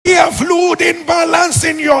hear fluid imbalance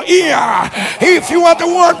in your ear. If you are the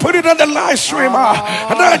one, put it on the live stream.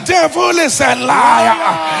 The devil is a liar.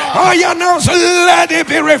 I announce, let it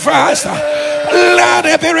be reversed. Let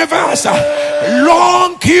it be reversed.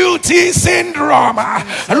 Long QT syndrome.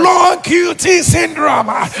 Long QT syndrome.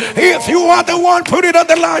 If you are the one, put it on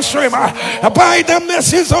the live stream. By the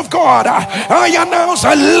message of God, I announce,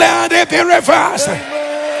 let it be reversed.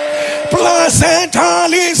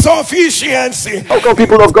 Placental insufficiency. Welcome,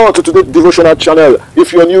 people of God, to Today Devotional channel.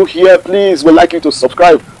 If you're new here, please, we'd like you to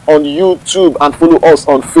subscribe on YouTube and follow us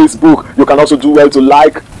on Facebook. You can also do well to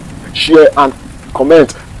like, share, and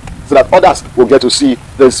comment so that others will get to see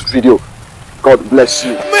this video. God bless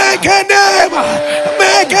you. Make a name,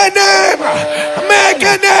 make a name, make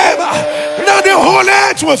a name. Now the whole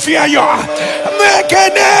earth will fear you. Make a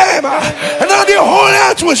name. Now the whole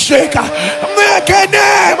earth will shake. Make a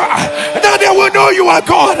name. Now they will know you are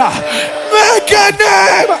God. Make a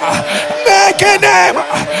name. Make a name.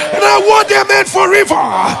 Now what they meant for river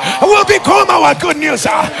will become our good news.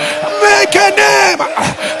 Make a name.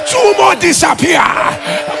 Two more disappear.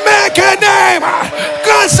 Make a name.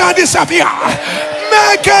 Cancer disappear.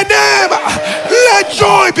 Make a name. Let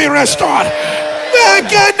joy be restored.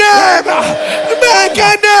 Make a name. Make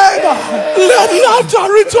a name. Let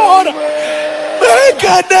laughter return. Make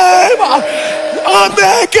a name.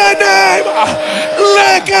 Make a name.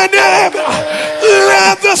 Make a name.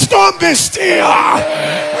 Let the storm be still.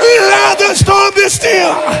 Let the storm be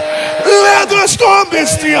still. Let the storm be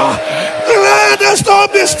still. Let the storm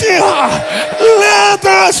be still. Let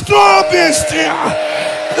the storm be still.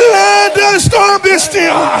 Let the storm be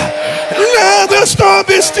still. Let the storm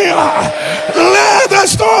be still. Let the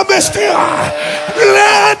storm be still.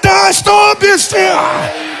 Let the storm be still.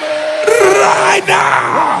 Right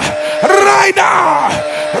now. Right now.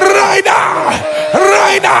 Right now.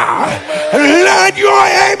 Right now. Let your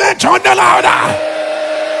amen turn the louder.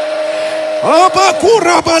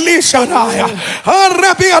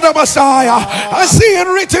 I see it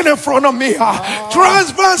written in front of me.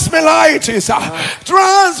 Transverse mellitus.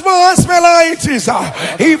 Transverse mellitus.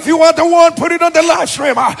 If you are the one, put it on the live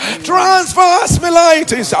stream. Transverse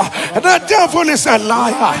mellitus. The devil is a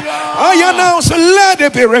liar. I announce, let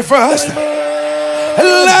it be reversed.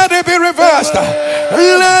 Let it be reversed.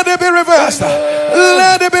 Let it be reversed.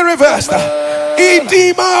 Let it be reversed.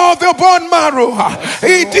 Edema of the bone marrow.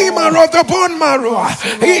 Edema of the bone marrow.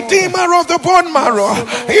 Edema of the bone marrow.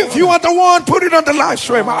 If you are the one, put it on the live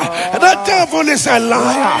stream. The devil is a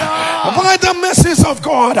liar. By the message of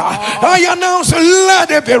God, I announce, let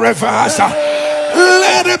it be reversed.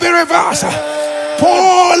 Let it be reversed.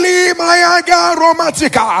 Polymyalgia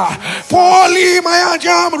rheumatica.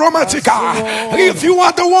 Polymyalgia rheumatica. If you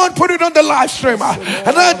are the one, put it on the live stream.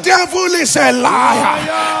 The devil is a liar.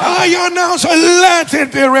 I announce, let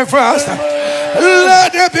it be reversed.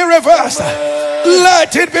 Let it be reversed.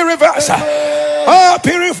 Let it be reversed.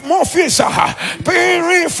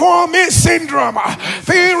 Piriformis syndrome.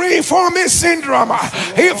 Piriformis syndrome.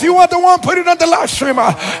 If you are the one, put it on the live stream.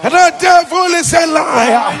 The devil is a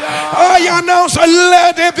liar. I announce,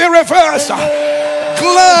 let it be reversed.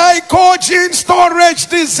 Glycogen storage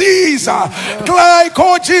disease.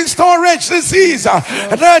 Glycogen storage disease.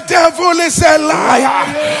 The devil is a liar.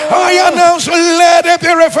 I announce, let it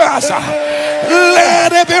be reversed.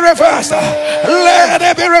 Let it be reversed. Let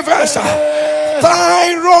it be reversed.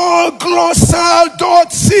 Thyroglossal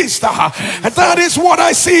dot cyst. That is what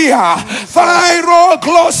I see.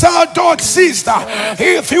 Thyroglossal dot cyst.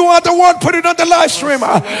 If you are the one, put it on the live stream.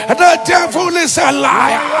 The devil is a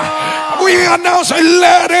liar. We announce,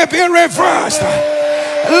 let it be reversed.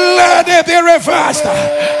 Let it be reversed.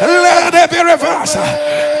 Let it be reversed.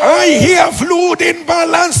 I hear fluid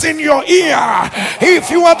imbalance in your ear. If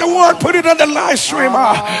you are the one, put it on the live stream.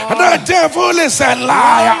 The devil is a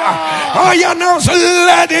liar. I announce,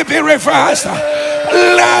 let it be reversed.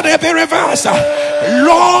 Let it be reversed.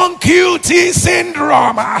 Long QT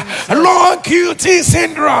syndrome. Long QT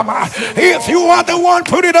syndrome. If you are the one,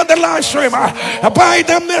 put it on the live stream. By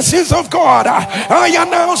the message of God, I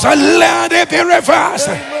announce, let it be reversed.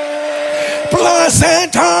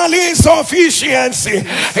 Placental insufficiency.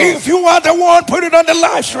 If you are the one, put it on the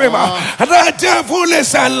live stream. The devil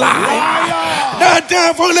is a liar. The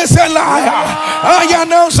devil is a liar. I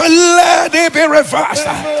announce, let it be reversed.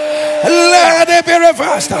 Let it be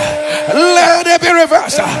reversed. Let it be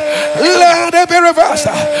reversed. Let it be reversed.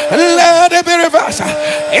 Let it be reversed.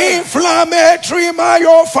 Inflammatory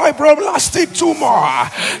myofibroblastic tumor.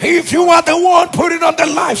 If you are the one putting on the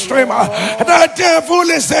live stream, the devil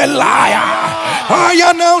is a liar.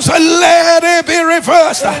 I announce, let it be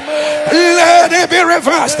reversed. Let it be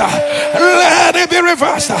reversed. Let it be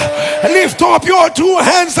reversed. Lift up your two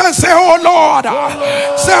hands and say, oh Lord.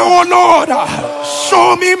 Say, oh Lord,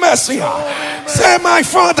 show me mercy. Say, my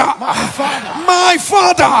Father, my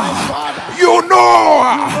Father, you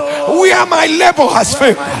know where my labor has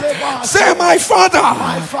failed. Say, my Father,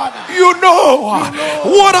 you know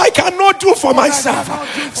what I cannot do for myself.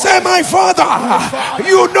 Say, my Father,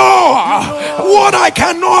 you know what I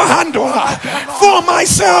cannot handle for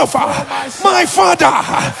myself. My Father,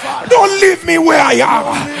 don't leave me where I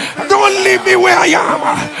am. Don't leave me where I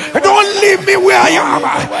am. Don't leave me where I am.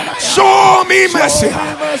 Show me mercy.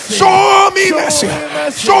 Show me mercy.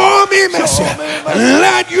 Show me mercy.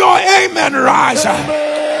 Let your amen rise.